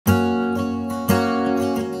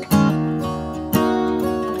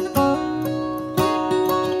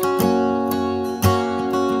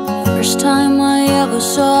time I ever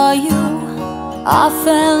saw you, I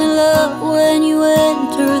fell in love when you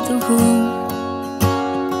entered the room.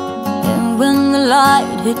 And when the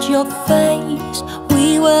light hit your face,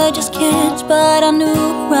 we were just kids, but I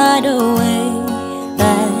knew right away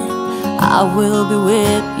that I will be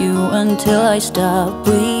with you until I stop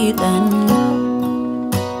breathing.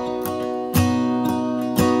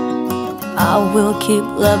 I will keep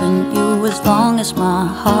loving you as long as my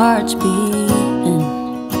heart's beating.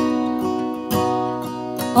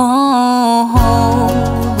 Oh,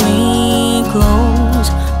 hold me close,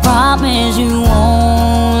 promise you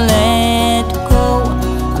won't let go.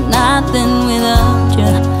 I'm nothing without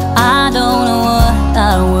you, I don't know what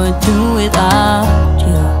I would do without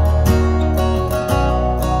you.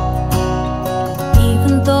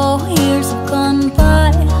 Even though years have gone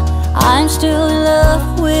by, I'm still in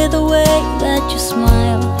love with the way that you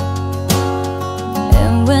smile.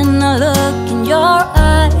 And when I look in your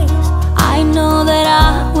eyes, I know that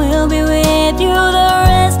I will be with you the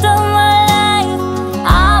rest of my life.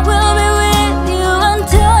 I will be with you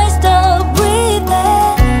until I stop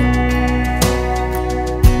breathing.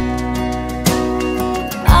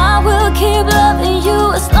 I will keep loving you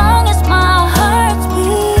as long as my heart's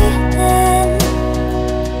beating.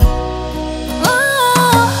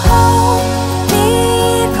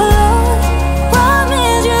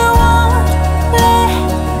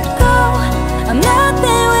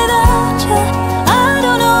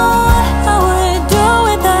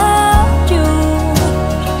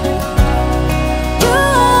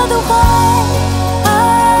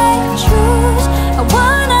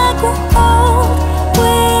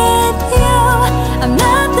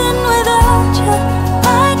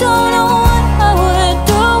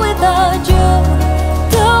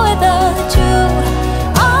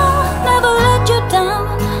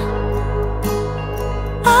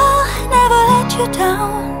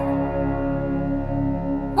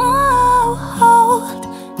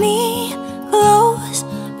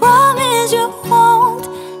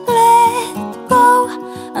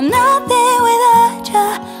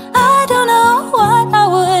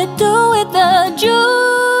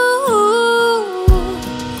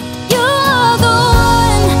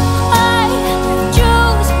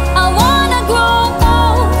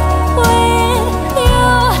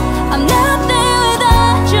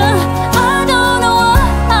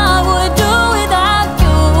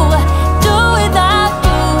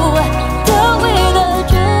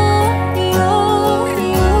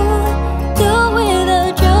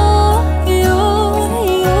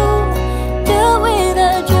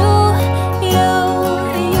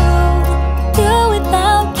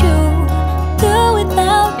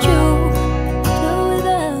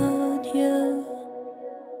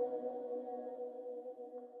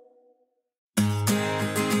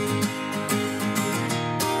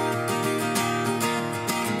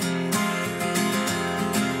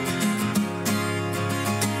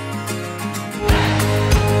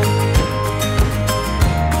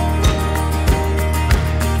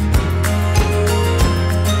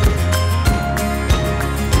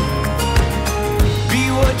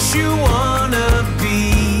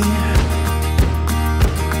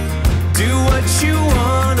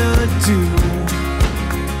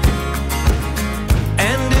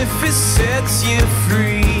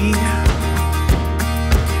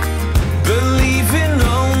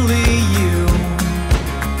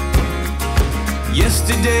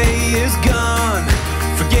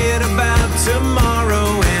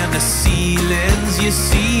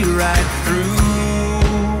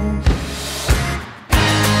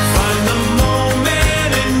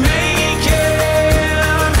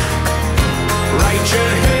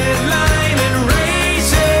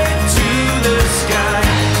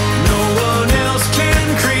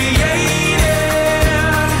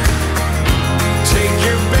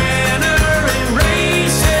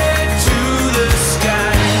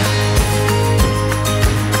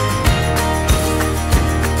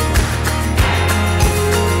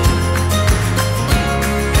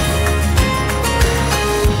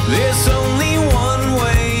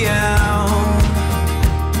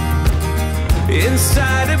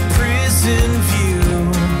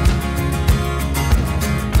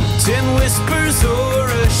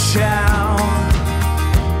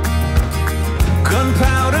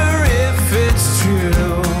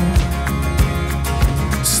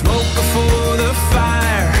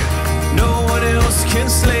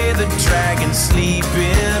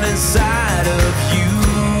 Sleeping inside